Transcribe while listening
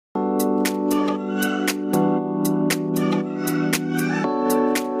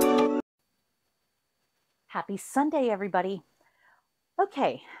Happy Sunday, everybody.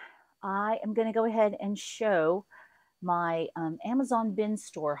 Okay, I am going to go ahead and show my Amazon bin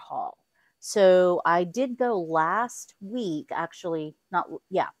store haul. So I did go last week, actually, not,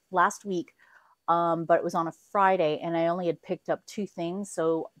 yeah, last week, but it was on a Friday and I only had picked up two things.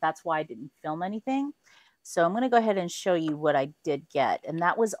 So that's why I didn't film anything. So I'm going to go ahead and show you what I did get. And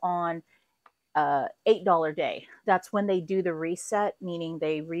that was on $8 day. That's when they do the reset, meaning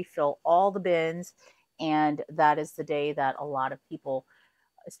they refill all the bins. And that is the day that a lot of people,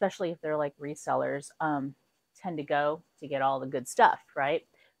 especially if they're like resellers, tend to go to get all the good stuff, right?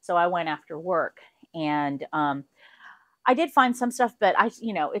 So I went after work and I did find some stuff, but it's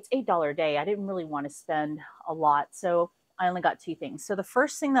 $8 a day. I didn't really want to spend a lot. So I only got two things. So the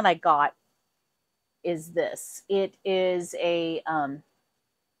first thing that I got is this. It is a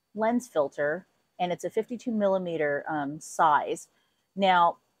lens filter, and it's a 52 millimeter size.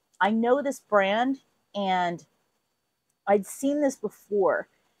 Now, I know this brand, and I'd seen this before,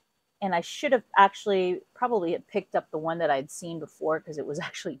 and I should have actually probably had picked up the one that I'd seen before because it was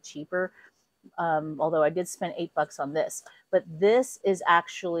actually cheaper. Although I did spend $8 on this, but this is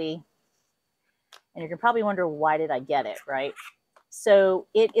actually, and you can probably wonder why did I get it, right? So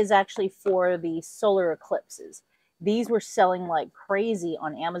it is actually for the solar eclipses. These were selling like crazy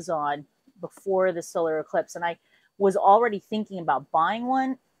on Amazon before the solar eclipse. And I was already thinking about buying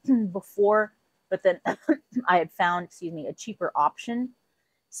one before, but then I had found, a cheaper option.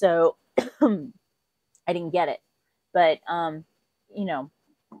 So I didn't get it. But, I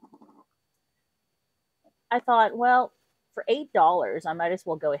thought, well, for $8, I might as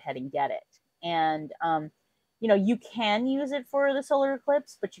well go ahead and get it. And, you can use it for the solar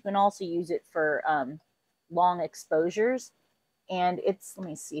eclipse, but you can also use it for long exposures. And it's, let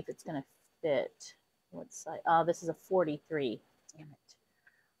me see if it's going to fit. What size? Oh, this is a 43. Damn it.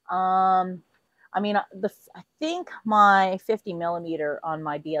 I think my 50 millimeter on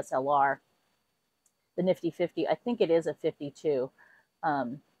my DSLR, the Nifty 50, I think it is a 52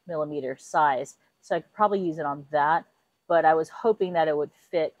 millimeter size. So I could probably use it on that. But I was hoping that it would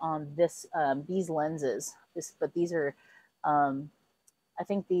fit on these lenses. But these are, I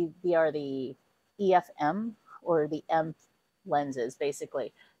think they are the EFM or the M lenses,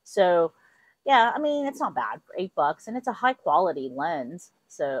 basically. So, yeah, it's not bad for $8, and it's a high quality lens.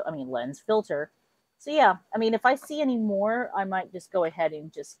 So, lens filter. So, yeah, if I see any more, I might just go ahead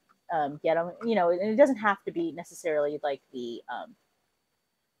and just get them. And it doesn't have to be necessarily like the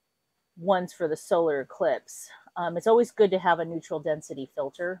ones for the solar eclipse. It's always good to have a neutral density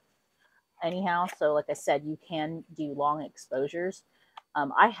filter anyhow. So like I said, you can do long exposures.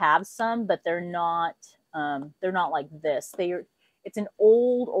 I have some, but they're not like this. It's an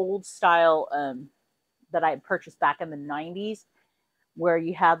old style that I had purchased back in the 90s, where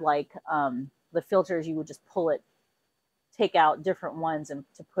you had like the filters, you would just pull it, take out different ones and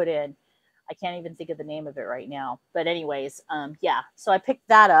to put in. I can't even think of the name of it right now. But anyways, yeah. So I picked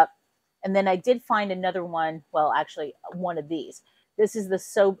that up. And then I did find another one. Well, actually, one of these. This is the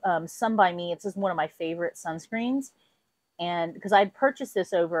Sun by Me. It's just one of my favorite sunscreens. And because I'd purchased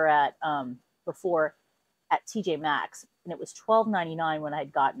this over at before at TJ Maxx, and it was $12.99 when I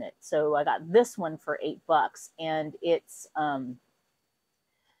had gotten it. So I got this one for $8, and it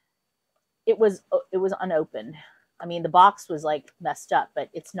was unopened. The box was like messed up, but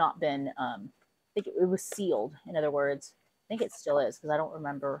it's not been. I think it was sealed. In other words, I think it still is because I don't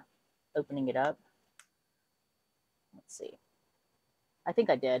remember opening it up. Let's see. I think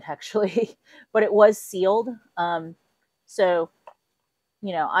I did actually, but it was sealed. So,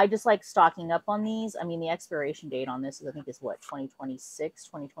 I just like stocking up on these. The expiration date on this is, I think, is what, 2026,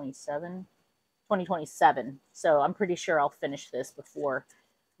 2027, 2027. So I'm pretty sure I'll finish this before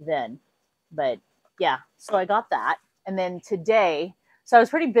then. But yeah, so I got that. And then today, so I was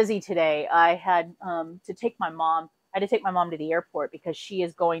pretty busy today. I had to take my mom. I had to take my mom to the airport because she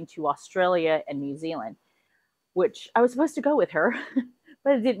is going to Australia and New Zealand, which I was supposed to go with her,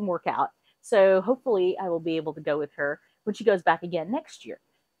 but it didn't work out. So hopefully I will be able to go with her when she goes back again next year.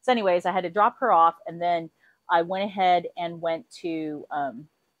 So anyways, I had to drop her off, and then I went ahead and went to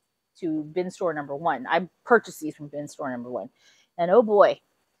bin store number one. I purchased these from bin store number one. And oh boy,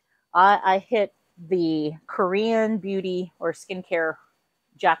 I hit the Korean beauty or skincare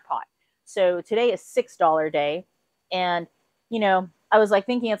jackpot. So today is $6 day. And, I was like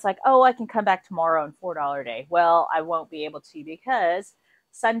thinking it's like, oh, I can come back tomorrow on $4 day. Well, I won't be able to because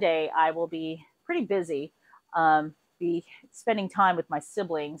Sunday I will be pretty busy. Be spending time with my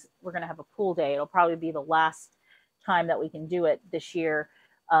siblings. We're going to have a pool day. It'll probably be the last time that we can do it this year.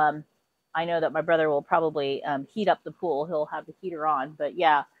 I know that my brother will probably heat up the pool. He'll have the heater on. But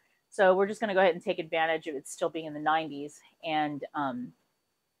yeah, So we're just going to go ahead and take advantage of it still being in the 90s and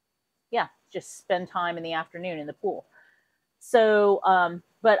yeah, just spend time in the afternoon in the pool. So,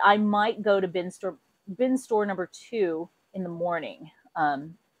 but I might go to bin store number 2 in the morning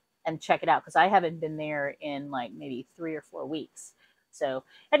and check it out because I haven't been there in like maybe 3 or 4 weeks. So,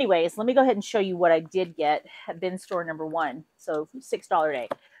 anyways, let me go ahead and show you what I did get at bin store number 1. So $6 a day.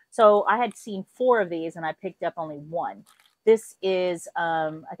 So I had seen 4 of these and I picked up only one. This is,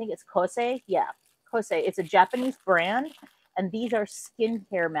 I think it's Kose. Yeah, Kose. It's a Japanese brand, and these are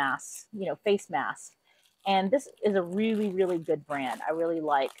skincare masks, face masks. And this is a really, really good brand. I really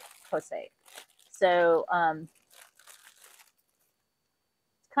like Kose. So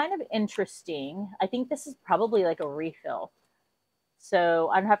it's kind of interesting. I think this is probably like a refill. So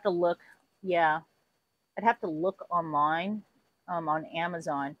I'd have to look. Yeah, I'd have to look online on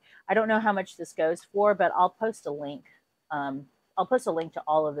Amazon. I don't know how much this goes for, but I'll post a link. I'll post a link to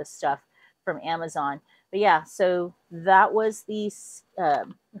all of this stuff from Amazon. But yeah, so that was the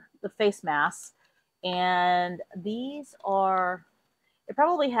face masks, and these are. It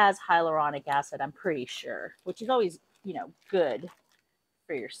probably has hyaluronic acid, I'm pretty sure, which is always good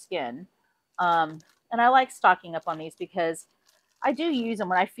for your skin. And I like stocking up on these because I do use them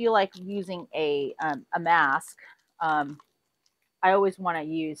when I feel like using a mask. I always want to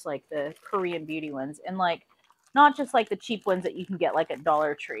use like the Korean beauty ones, and like not just like the cheap ones that you can get like at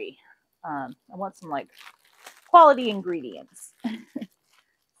Dollar Tree. I want some like quality ingredients.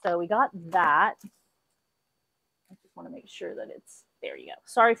 So we got that. I just want to make sure that it's there. You go.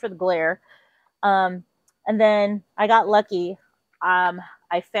 Sorry for the glare. And then I got lucky.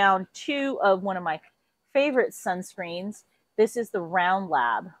 I found 2 of one of my favorite sunscreens. This is the Round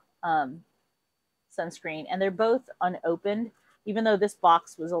Lab sunscreen, and they're both unopened. Even though this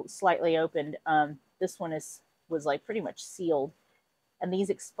box was slightly opened, this one was like pretty much sealed. And these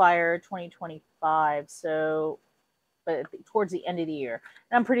expire 2025, so but towards the end of the year.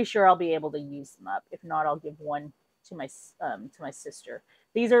 And I'm pretty sure I'll be able to use them up. If not, I'll give one to my sister.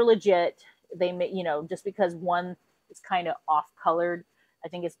 These are legit. They may, just because one is kind of off colored, I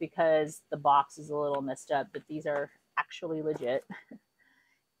think it's because the box is a little messed up, but these are actually legit.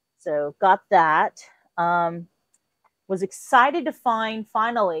 So got that. Was excited to find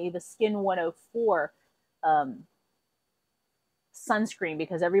finally the Skin 104 sunscreen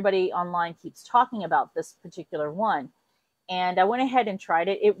because everybody online keeps talking about this particular one. And I went ahead and tried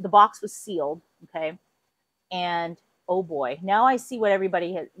it. The box was sealed, okay? And oh boy, now I see why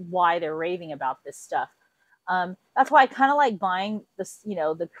they're raving about this stuff. That's why I kind of like buying this,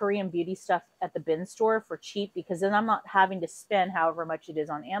 the Korean beauty stuff at the bin store for cheap, because then I'm not having to spend however much it is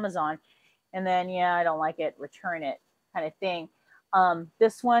on Amazon. And then, yeah, I don't like it, return it kind of thing.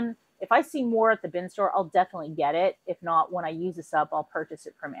 This one, if I see more at the bin store, I'll definitely get it. If not, when I use this up, I'll purchase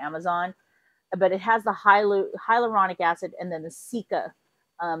it from Amazon. But it has the hyaluronic acid and then the Cica.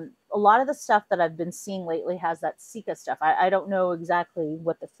 A lot of the stuff that I've been seeing lately has that Cica stuff. I don't know exactly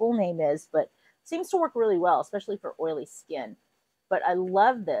what the full name is, but it seems to work really well, especially for oily skin. But I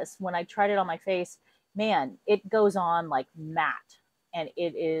love this. When I tried it on my face, man, it goes on like matte, and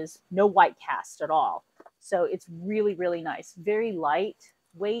it is no white cast at all. So it's really, really nice. Very light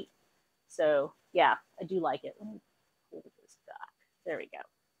weight. So yeah, I do like it. Let me pull this back. There we go.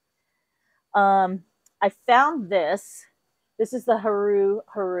 I found this. This is the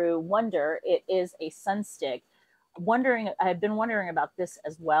Haru Wonder. It is a sun stick. I've been wondering about this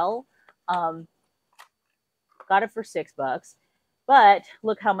as well. Got it for $6, but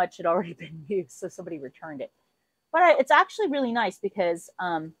look how much it already been used. So somebody returned it. But it's actually really nice because,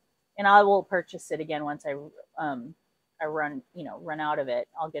 and I will purchase it again once I run out of it.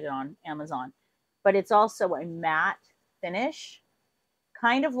 I'll get it on Amazon. But it's also a matte finish,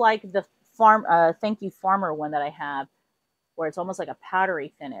 kind of like the Thank You Farmer one that I have, where it's almost like a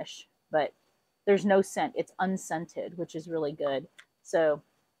powdery finish, but there's no scent. It's unscented, which is really good. So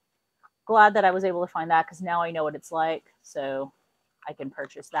glad that I was able to find that, because now I know what it's like. So I can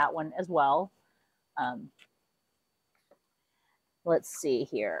purchase that one as well. Let's see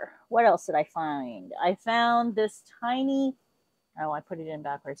here. What else did I find? I found this tiny, I put it in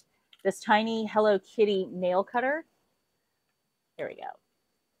backwards. This tiny Hello Kitty nail cutter. There we go.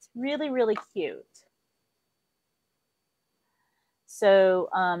 It's really, really cute. So,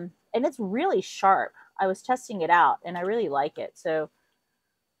 and it's really sharp. I was testing it out and I really like it. So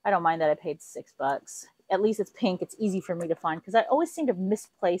I don't mind that I paid $6. At least it's pink. It's easy for me to find because I always seem to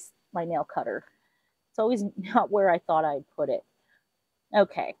misplace my nail cutter. It's always not where I thought I'd put it.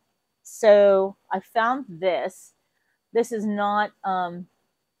 Okay. So I found this. This is not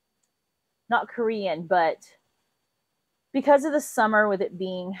Korean, but because of the summer, with it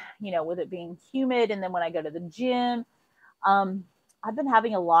being, with it being humid, and then when I go to the gym, um, I've been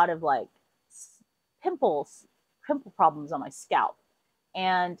having a lot of like pimples, pimple problems on my scalp.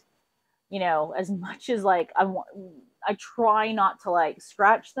 And, as much as like I try not to like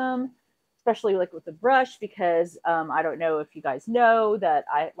scratch them, especially like with the brush, because I don't know if you guys know that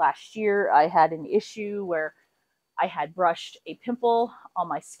last year I had an issue where I had brushed a pimple on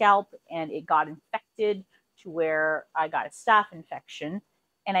my scalp and it got infected to where I got a staph infection.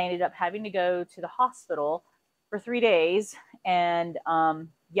 And I ended up having to go to the hospital for 3 days. And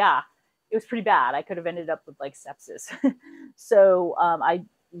yeah, it was pretty bad. I could have ended up with like sepsis. So I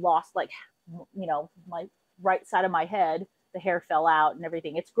lost like, my right side of my head. The hair fell out and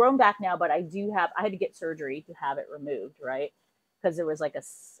everything. It's grown back now, but I had to get surgery to have it removed, right? Because there was like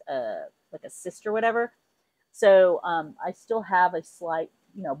a cyst or whatever. So I still have a slight,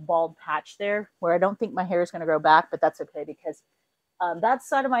 bald patch there where I don't think my hair is going to grow back, but that's okay because that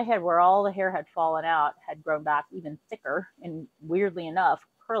side of my head where all the hair had fallen out had grown back even thicker and weirdly enough,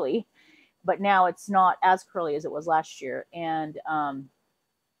 curly. But now it's not as curly as it was last year. And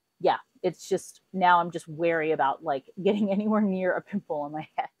yeah, it's just now I'm just wary about like getting anywhere near a pimple on my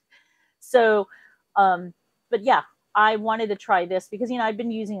head. So, but yeah, I wanted to try this because, I've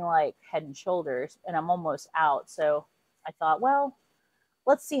been using like Head and Shoulders and I'm almost out. So I thought, well,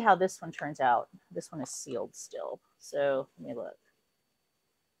 let's see how this one turns out. This one is sealed still. So let me look.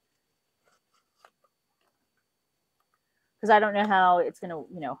 Because I don't know how it's going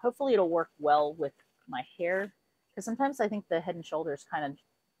to, hopefully it'll work well with my hair. Because sometimes I think the Head and Shoulders kind of,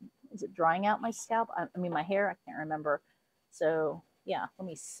 is it drying out my scalp? I mean, my hair, I can't remember. So yeah, let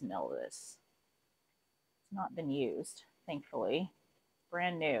me smell this. It's not been used, thankfully.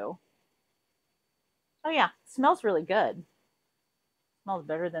 Brand new. Oh yeah, it smells really good. It smells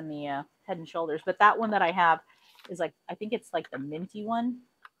better than the Head and Shoulders. But that one that I have is like, I think it's like the minty one,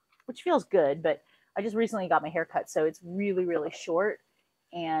 which feels good. But I just recently got my hair cut, so it's really, really short.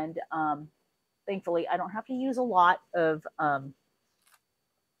 And thankfully, I don't have to use a lot of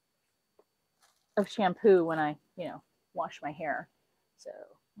shampoo when I, wash my hair. So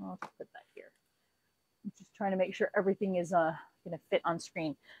I'll put that here. I'm just trying to make sure everything is going to fit on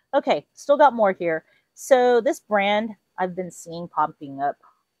screen. Okay, still got more here. So this brand I've been seeing popping up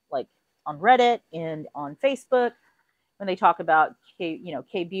like on Reddit and on Facebook when they talk about K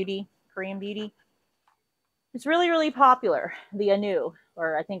beauty, Korean beauty. It's really, really popular. The Anu,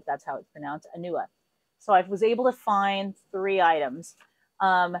 or I think that's how it's pronounced, Anua. So I was able to find 3 items.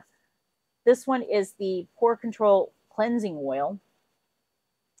 This one is the Pore Control Cleansing Oil.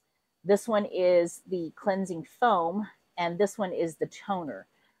 This one is the Cleansing Foam, and this one is the toner.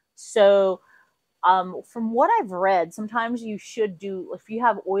 So from what I've read, sometimes you should do, if you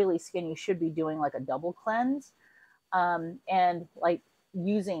have oily skin, you should be doing like a double cleanse, and like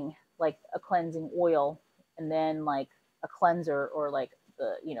using like a cleansing oil and then like a cleanser or like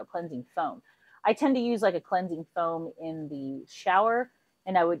the, cleansing foam. I tend to use like a cleansing foam in the shower,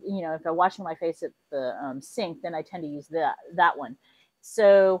 and I would, if I'm washing my face at the sink, then I tend to use that one.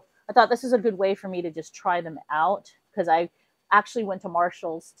 So I thought this is a good way for me to just try them out because I actually went to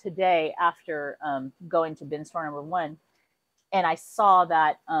Marshall's today after going to bin store number 1, and I saw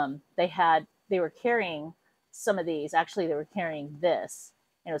that they were carrying some of these. Actually, they were carrying this,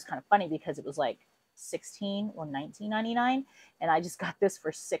 and it was kind of funny because it was like 16 or 19.99, and I just got this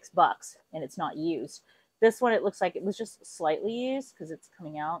for $6, and it's not used. This one, it looks like it was just slightly used because it's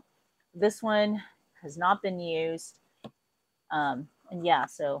coming out. This one has not been used, and yeah.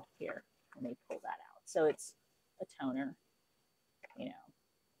 So here, let me pull that out. So it's a toner.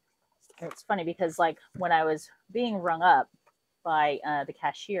 It's funny because like when I was being rung up by the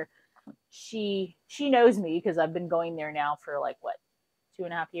cashier, she knows me because I've been going there now for like what,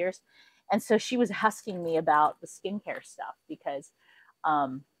 2.5 years. And so she was asking me about the skincare stuff because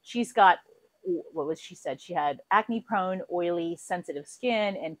she's got, what was she said? She had acne prone, oily, sensitive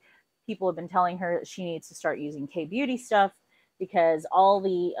skin, and people have been telling her that she needs to start using K beauty stuff because all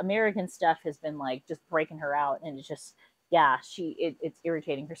the American stuff has been like just breaking her out, and it's just, yeah, it's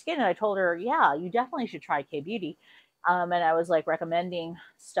irritating her skin. And I told her, yeah, you definitely should try K beauty. And I was like recommending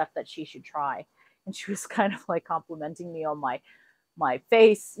stuff that she should try, and she was kind of like complimenting me on my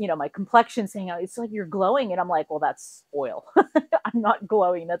face, my complexion, saying, oh, it's like you're glowing. And I'm like, well, that's oil. I'm not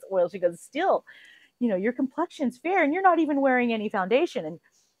glowing. That's oil. She goes, still, your complexion's fair and you're not even wearing any foundation. And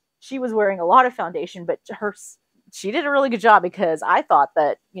she was wearing a lot of foundation, but she did a really good job because I thought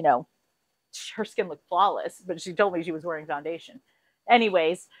that, her skin looked flawless, but she told me she was wearing foundation.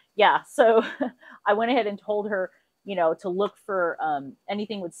 Anyways, yeah. So I went ahead and told her, to look for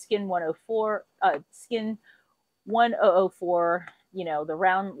anything with Skin 104, Skin 1004, the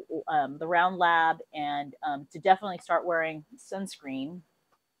round lab, and to definitely start wearing sunscreen,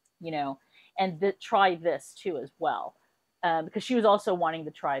 you know, and try this too as well. Because she was also wanting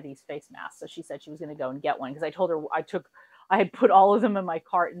to try these face masks. So she said she was going to go and get one, because I told her I had put all of them in my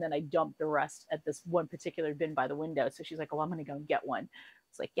cart, and then I dumped the rest at this one particular bin by the window. So she's like, oh, I'm going to go and get one.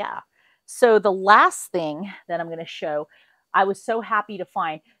 It's like, yeah. So the last thing that I'm going to show, I was so happy to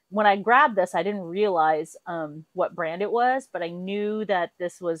find. When I grabbed this, I didn't realize what brand it was, but I knew that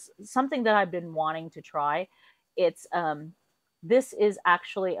this was something that I've been wanting to try. It's this is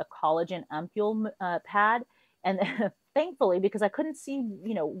actually a collagen ampule pad, and thankfully, because I couldn't see,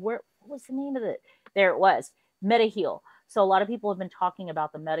 what was the name of it? There it was, MetaHeal. So a lot of people have been talking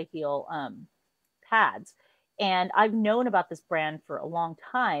about the MetaHeal pads, and I've known about this brand for a long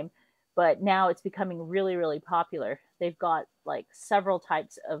time, but now it's becoming really, really popular. They've got like several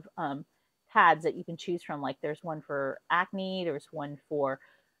types of pads that you can choose from. Like there's one for acne, there's one for,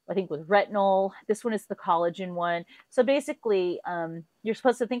 I think, with retinol. This one is the collagen one. So basically, you're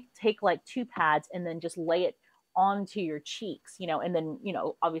supposed to take like 2 pads and then just lay it onto your cheeks, and then,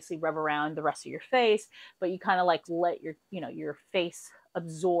 obviously rub around the rest of your face, but you kind of like let your face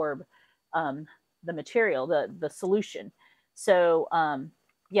absorb the material, the solution. So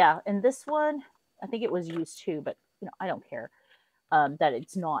yeah, and this one, I think it was used too, but I don't care that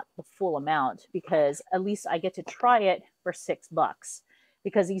it's not the full amount, because at least I get to try it for $6,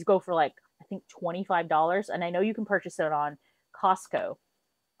 because these go for like, I think $25, and I know you can purchase it on Costco.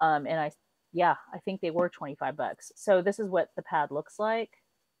 And I think they were $25. So this is what the pad looks like.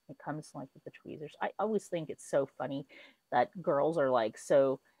 It comes like with the tweezers. I always think it's so funny that girls are like,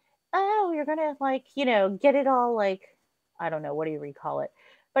 so, oh, you're gonna like, get it all like, I don't know, what do you recall it?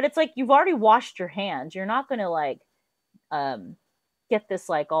 But it's like, you've already washed your hands. You're not gonna like get this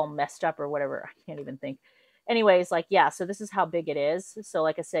like all messed up or whatever. I can't even think. Anyways, like, yeah, so this is how big it is. So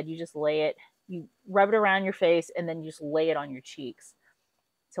like I said, you just lay it, you rub it around your face, and then you just lay it on your cheeks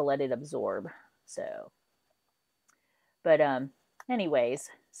to let it absorb. So, but anyways,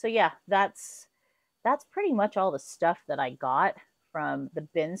 so yeah, that's pretty much all the stuff that I got from the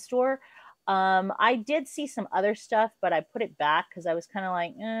bin store. I did see some other stuff, but I put it back because I was kind of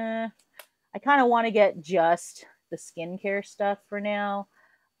like, I kind of want to get just the skincare stuff for now,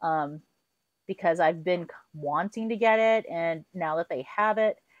 because I've been wanting to get it, and now that they have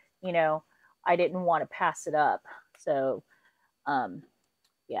it, I didn't want to pass it up. So,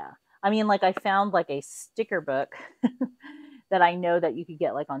 yeah. I mean, like, I found like a sticker book that I know that you could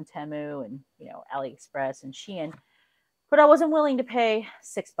get like on Temu and, AliExpress and Shein, but I wasn't willing to pay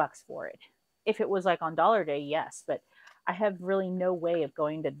 $6 for it. If it was like on Dollar Day, yes, but I have really no way of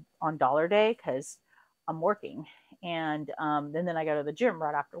going to on Dollar Day because I'm working, and then I go to the gym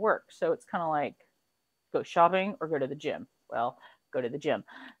right after work. So it's kind of like, go shopping or go to the gym. Well, go to the gym.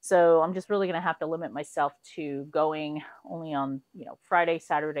 So I'm just really going to have to limit myself to going only on, Friday,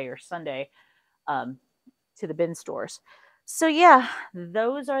 Saturday, or Sunday to the bin stores. So yeah,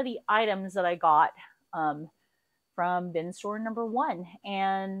 those are the items that I got from bin store number 1.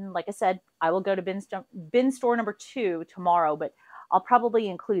 And like I said, I will go to bin store number 2 tomorrow, but I'll probably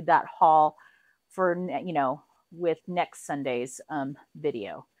include that haul for, with next Sunday's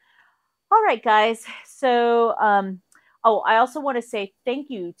video. All right, guys. So, I also want to say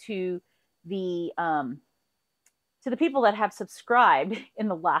thank you to the people that have subscribed in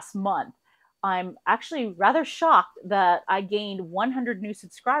the last month. I'm actually rather shocked that I gained 100 new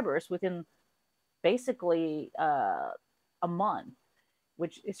subscribers within basically a month,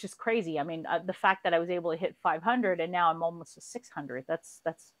 which is just crazy. I mean, the fact that I was able to hit 500 and now I'm almost to 600, that's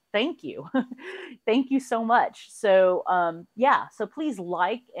thank you. Thank you so much. So yeah, so please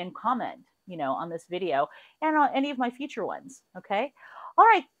like and comment, on this video and on any of my future ones. Okay. All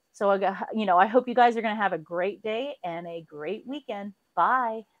right. So I hope you guys are going to have a great day and a great weekend.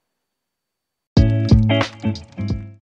 Bye.